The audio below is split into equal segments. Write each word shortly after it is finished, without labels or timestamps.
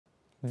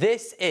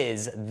This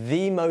is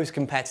the most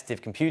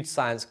competitive computer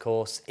science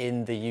course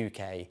in the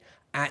UK.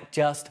 At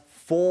just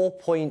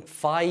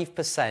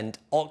 4.5%,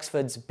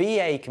 Oxford's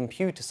BA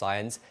Computer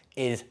Science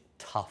is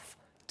tough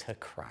to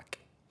crack.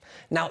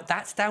 Now,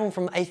 that's down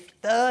from a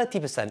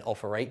 30%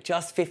 offer rate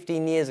just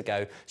 15 years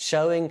ago,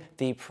 showing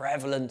the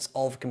prevalence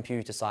of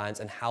computer science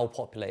and how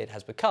popular it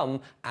has become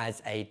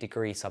as a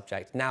degree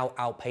subject, now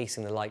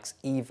outpacing the likes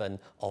even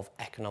of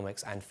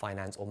economics and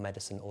finance or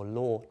medicine or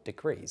law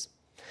degrees.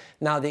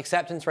 Now, the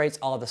acceptance rates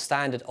are the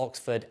standard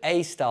Oxford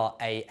A-star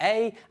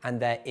AA,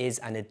 and there is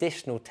an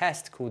additional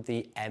test called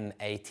the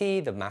MAT,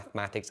 the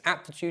Mathematics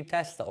Aptitude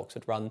Test that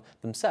Oxford run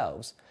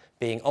themselves.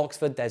 Being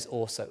Oxford, there's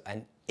also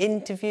an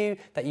interview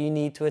that you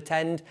need to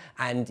attend,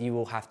 and you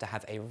will have to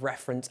have a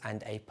reference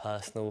and a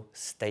personal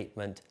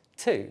statement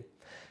too.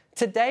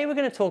 Today we're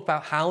going to talk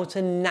about how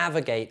to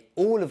navigate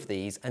all of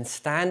these and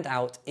stand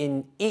out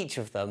in each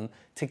of them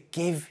to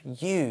give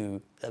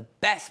you the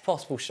best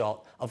possible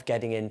shot of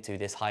getting into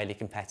this highly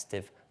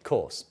competitive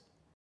course.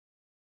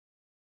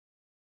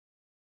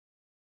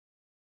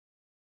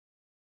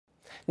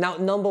 Now,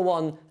 number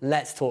one,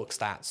 let's talk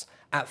stats.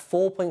 At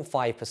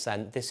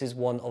 4.5%, this is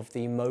one of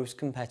the most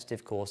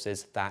competitive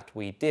courses that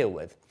we deal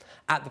with.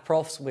 At the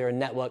Profs, we're a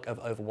network of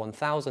over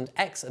 1,000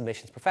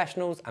 ex-admissions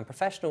professionals and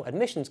professional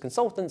admissions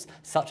consultants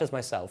such as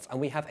myself, and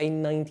we have a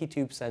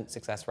 92%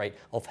 success rate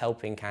of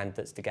helping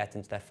candidates to get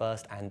into their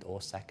first and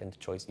or second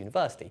choice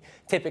university.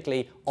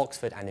 Typically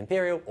Oxford and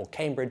Imperial, or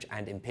Cambridge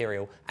and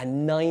Imperial,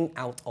 and 9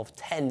 out of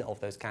 10 of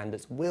those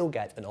candidates will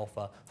get an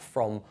offer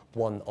from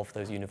one of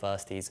those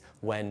universities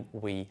when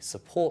we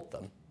support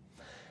them.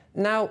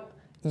 Now,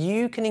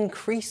 you can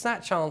increase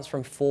that chance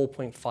from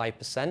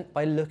 4.5%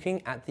 by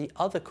looking at the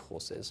other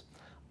courses.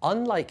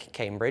 Unlike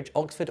Cambridge,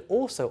 Oxford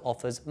also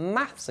offers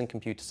maths and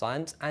computer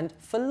science and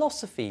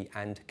philosophy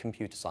and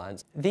computer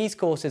science. These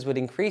courses would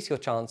increase your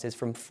chances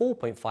from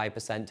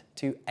 4.5%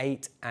 to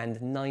 8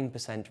 and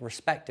 9%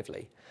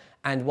 respectively.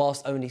 And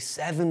whilst only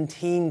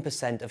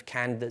 17% of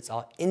candidates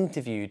are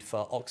interviewed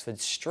for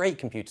Oxford's straight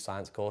computer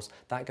science course,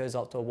 that goes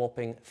up to a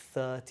whopping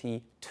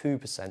 32%.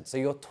 So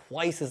you're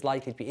twice as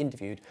likely to be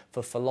interviewed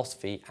for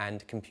philosophy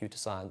and computer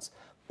science,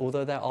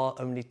 although there are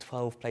only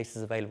 12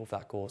 places available for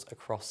that course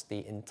across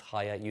the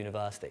entire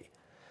university.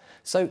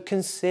 So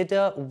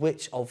consider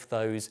which of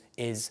those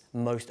is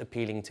most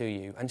appealing to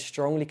you, and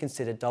strongly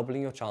consider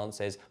doubling your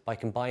chances by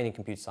combining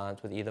computer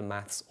science with either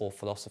maths or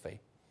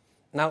philosophy.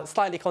 Now,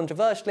 slightly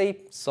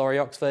controversially, sorry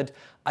Oxford,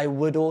 I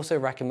would also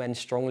recommend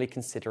strongly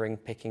considering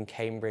picking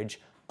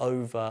Cambridge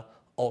over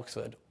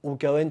Oxford. We'll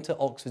go into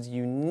Oxford's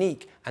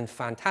unique and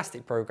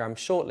fantastic programme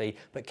shortly,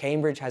 but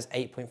Cambridge has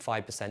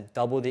 8.5%,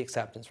 double the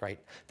acceptance rate.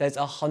 There's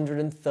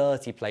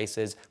 130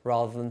 places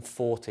rather than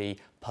 40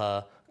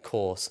 per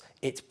course.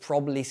 It's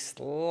probably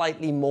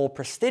slightly more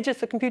prestigious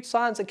for computer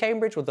science at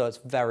Cambridge, although it's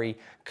very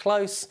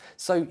close.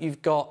 So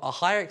you've got a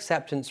higher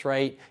acceptance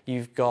rate,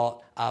 you've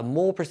got a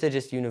more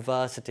prestigious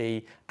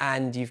university,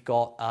 and you've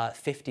got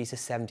 50 to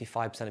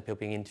 75% of people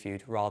being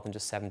interviewed rather than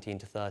just 17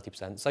 to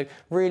 30%. So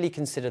really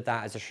consider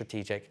that as a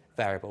strategic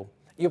variable.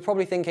 You're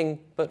probably thinking,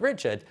 but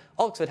Richard,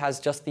 Oxford has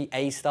just the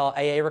A-star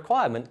AA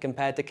requirement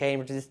compared to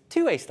Cambridge's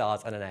 2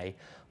 A-stars and an A.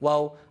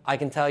 Well, I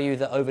can tell you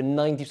that over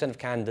 90% of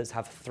candidates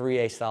have 3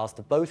 A-stars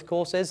to both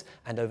courses,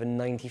 and over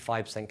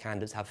 95%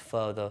 candidates have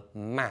further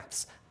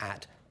maths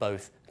at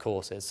both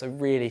courses. So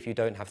really, if you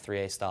don't have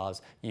 3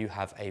 A-stars, you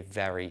have a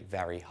very,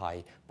 very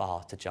high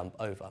bar to jump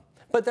over.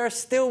 But there are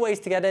still ways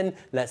to get in.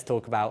 Let's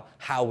talk about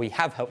how we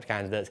have helped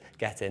candidates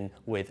get in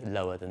with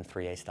lower than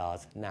 3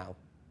 A-stars now.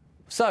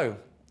 So,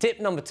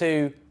 tip number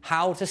 2,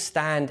 how to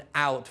stand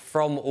out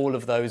from all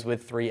of those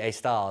with 3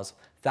 A-stars.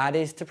 That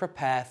is to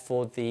prepare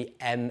for the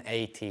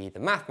MAT, the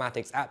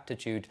Mathematics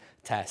Aptitude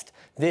Test.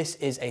 This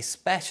is a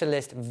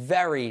specialist,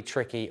 very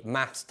tricky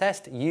maths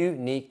test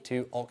unique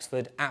to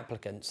Oxford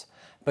applicants.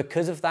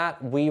 Because of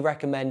that, we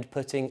recommend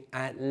putting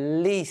at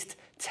least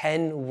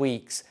 10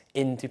 weeks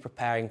into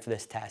preparing for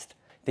this test.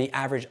 The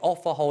average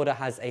offer holder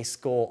has a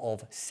score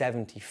of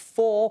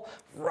 74,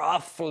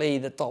 roughly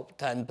the top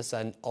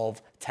 10%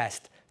 of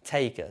test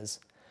takers.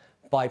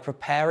 By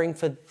preparing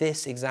for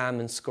this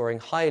exam and scoring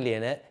highly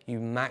in it, you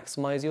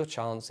maximise your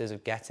chances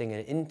of getting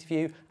an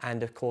interview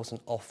and, of course, an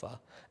offer.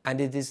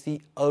 And it is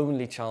the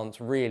only chance,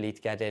 really,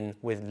 to get in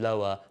with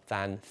lower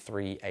than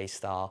 3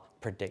 A-star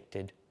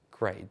predicted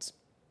grades.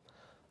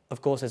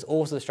 Of course, there's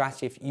also the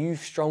strategy if you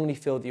strongly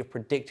feel that your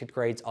predicted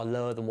grades are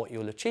lower than what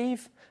you'll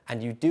achieve,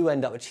 and you do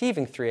end up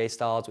achieving 3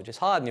 A-stars, which is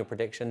higher than your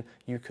prediction,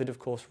 you could, of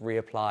course,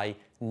 reapply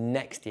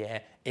next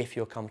year if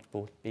you're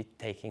comfortable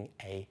taking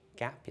a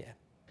gap year.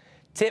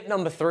 Tip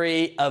number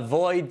 3,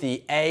 avoid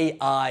the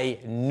AI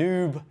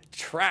noob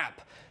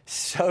trap.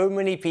 So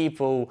many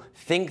people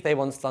think they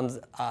want to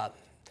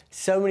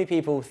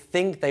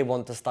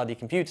study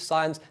computer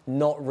science,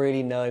 not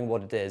really knowing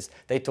what it is.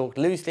 They talk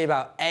loosely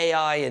about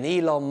AI and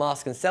Elon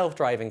Musk and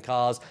self-driving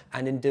cars,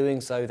 and in doing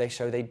so, they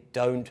show they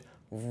don't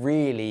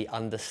really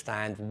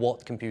understand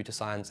what computer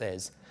science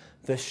is.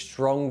 the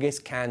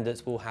strongest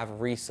candidates will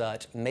have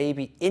research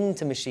maybe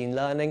into machine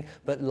learning,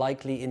 but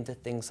likely into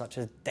things such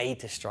as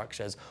data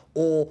structures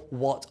or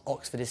what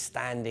Oxford is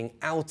standing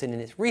out in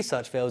its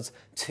research fields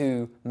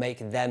to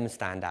make them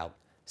stand out.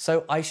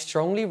 So I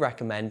strongly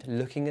recommend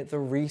looking at the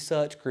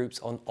research groups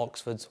on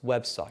Oxford's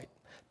website.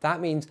 That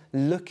means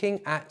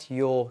looking at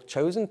your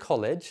chosen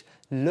college,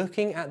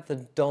 looking at the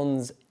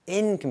dons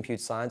in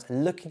computer science,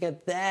 looking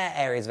at their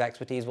areas of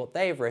expertise, what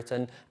they've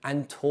written,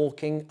 and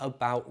talking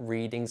about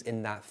readings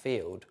in that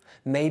field.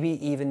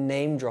 Maybe even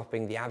name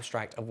dropping the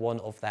abstract of one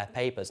of their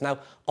papers. Now,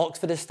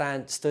 Oxford has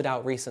stood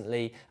out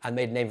recently and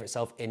made a name for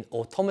itself in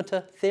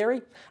automata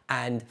theory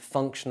and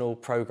functional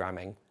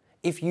programming.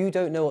 If you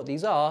don't know what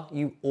these are,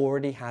 you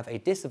already have a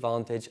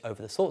disadvantage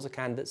over the sorts of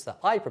candidates that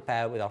I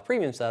prepare with our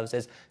premium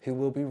services who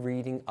will be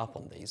reading up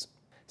on these.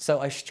 So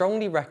I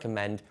strongly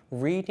recommend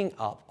reading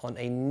up on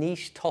a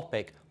niche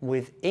topic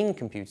within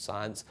computer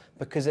science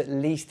because at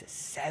least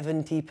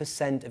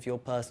 70% of your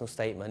personal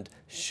statement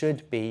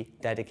should be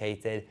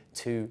dedicated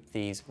to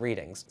these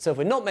readings. So if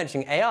we're not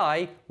mentioning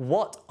AI,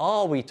 what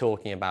are we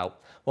talking about?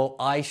 Well,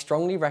 I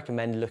strongly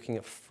recommend looking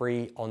at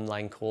free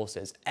online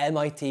courses.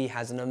 MIT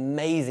has an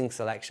amazing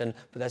selection,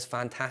 but there's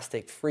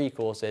fantastic free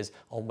courses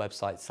on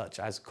websites such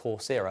as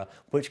Coursera,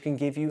 which can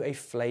give you a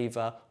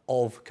flavor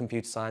of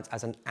computer science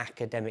as an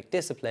academic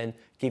discipline,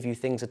 give you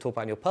things to talk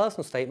about in your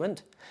personal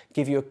statement,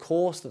 give you a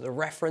course that the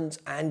reference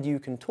and you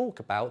can talk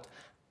about,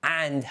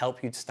 and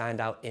help you to stand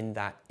out in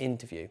that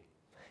interview.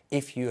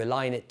 If you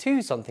align it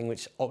to something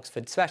which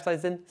Oxford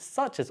specialises in,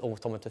 such as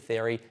automata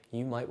theory,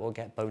 you might well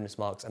get bonus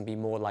marks and be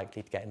more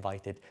likely to get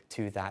invited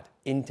to that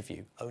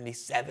interview. Only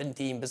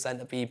 17%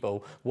 of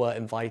people were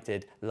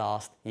invited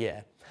last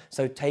year.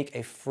 So take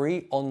a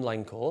free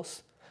online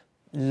course,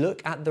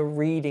 look at the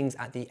readings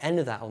at the end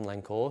of that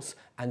online course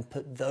and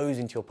put those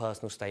into your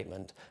personal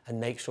statement,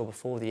 and make sure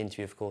before the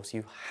interview, of course,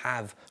 you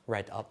have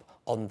read up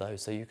on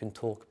those so you can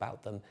talk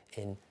about them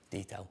in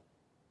detail.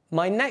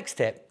 My next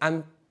tip,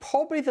 and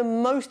probably the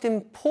most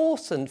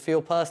important for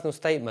your personal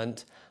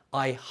statement,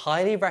 I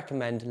highly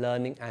recommend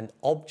learning an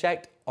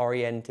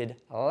object-oriented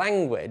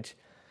language.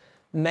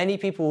 Many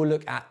people will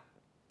look at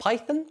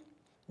Python.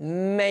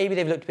 Maybe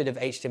they've looked at a bit of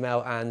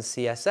HTML and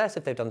CSS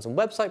if they've done some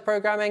website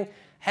programming.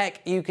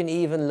 Heck, you can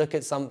even look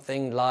at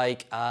something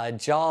like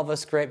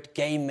JavaScript,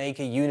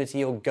 GameMaker,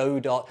 Unity, or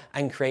Godot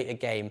and create a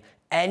game.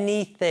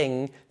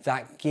 Anything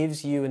that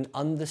gives you an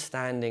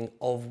understanding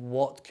of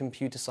what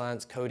computer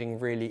science coding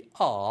really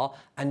are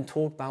and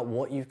talk about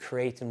what you've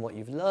created and what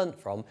you've learned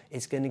from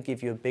is going to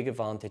give you a big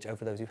advantage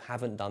over those who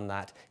haven't done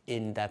that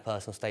in their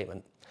personal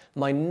statement.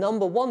 My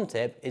number one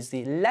tip is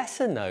the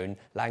lesser known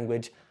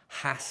language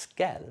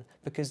Haskell,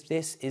 because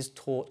this is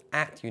taught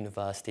at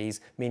universities,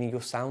 meaning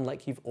you'll sound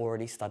like you've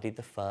already studied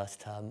the first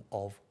term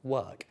of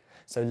work.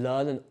 So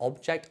learn an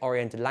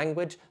object-oriented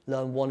language,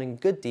 learn one in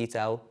good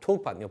detail,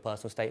 talk about it in your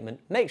personal statement,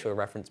 make sure a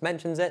reference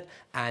mentions it,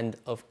 and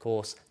of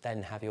course,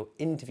 then have your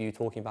interview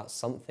talking about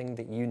something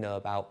that you know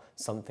about,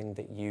 something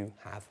that you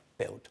have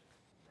built.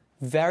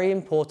 Very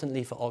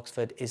importantly for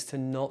Oxford is to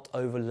not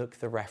overlook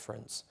the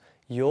reference.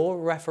 Your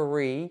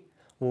referee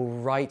will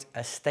write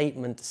a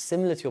statement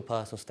similar to your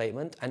personal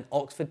statement, and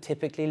Oxford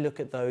typically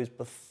look at those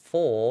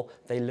before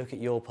they look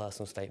at your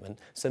personal statement.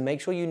 So make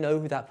sure you know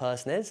who that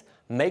person is,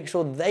 make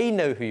sure they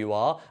know who you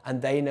are,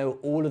 and they know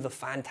all of the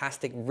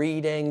fantastic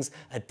readings,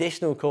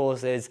 additional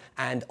courses,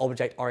 and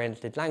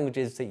object-oriented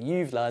languages that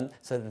you've learned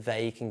so that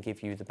they can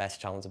give you the best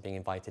chance of being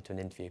invited to an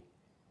interview.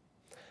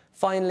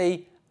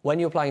 Finally, when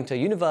you're applying to a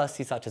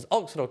university such as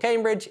Oxford or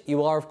Cambridge,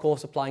 you are of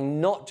course applying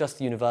not just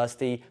a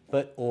university,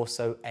 but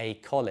also a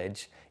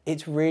college.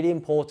 It's really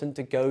important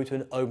to go to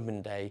an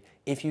open day,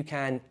 if you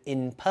can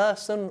in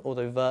person,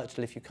 although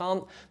virtual if you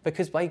can't,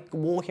 because by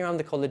walking around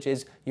the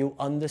colleges, you'll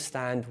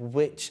understand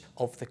which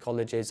of the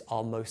colleges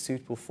are most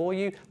suitable for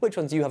you, which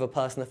ones you have a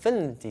personal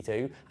affinity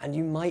to, and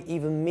you might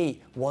even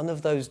meet one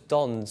of those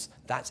dons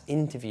that's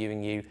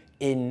interviewing you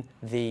in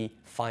the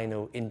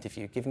final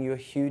interview, giving you a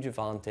huge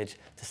advantage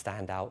to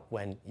stand out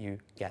when you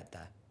get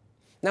there.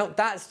 Now,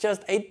 that's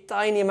just a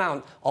tiny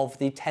amount of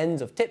the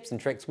tens of tips and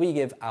tricks we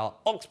give our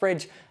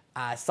Oxbridge,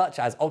 such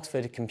as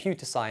Oxford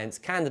computer science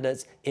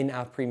candidates in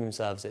our premium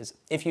services.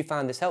 If you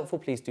found this helpful,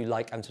 please do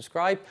like and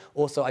subscribe.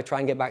 Also, I try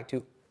and get back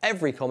to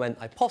every comment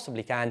I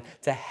possibly can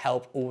to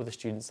help all the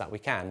students that we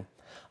can.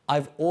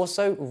 I've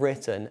also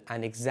written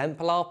an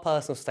exemplar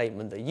personal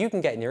statement that you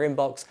can get in your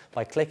inbox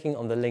by clicking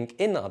on the link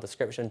in our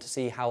description to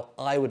see how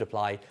I would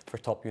apply for a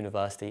top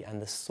university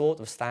and the sort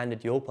of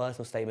standard your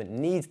personal statement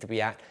needs to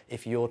be at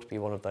if you're to be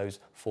one of those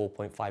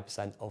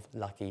 4.5% of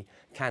lucky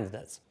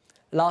candidates.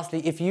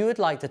 Lastly, if you would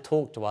like to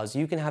talk to us,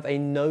 you can have a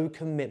no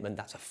commitment,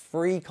 that's a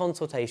free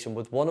consultation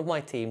with one of my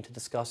team to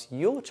discuss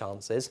your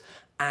chances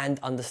and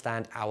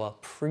understand our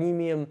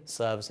premium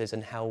services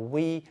and how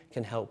we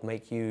can help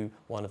make you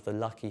one of the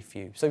lucky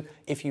few. So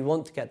if you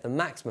want to get the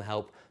maximum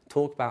help,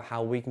 talk about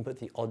how we can put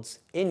the odds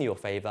in your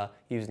favour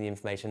using the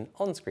information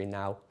on screen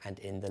now and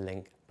in the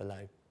link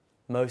below.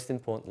 Most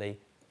importantly,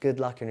 good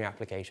luck in your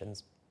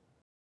applications.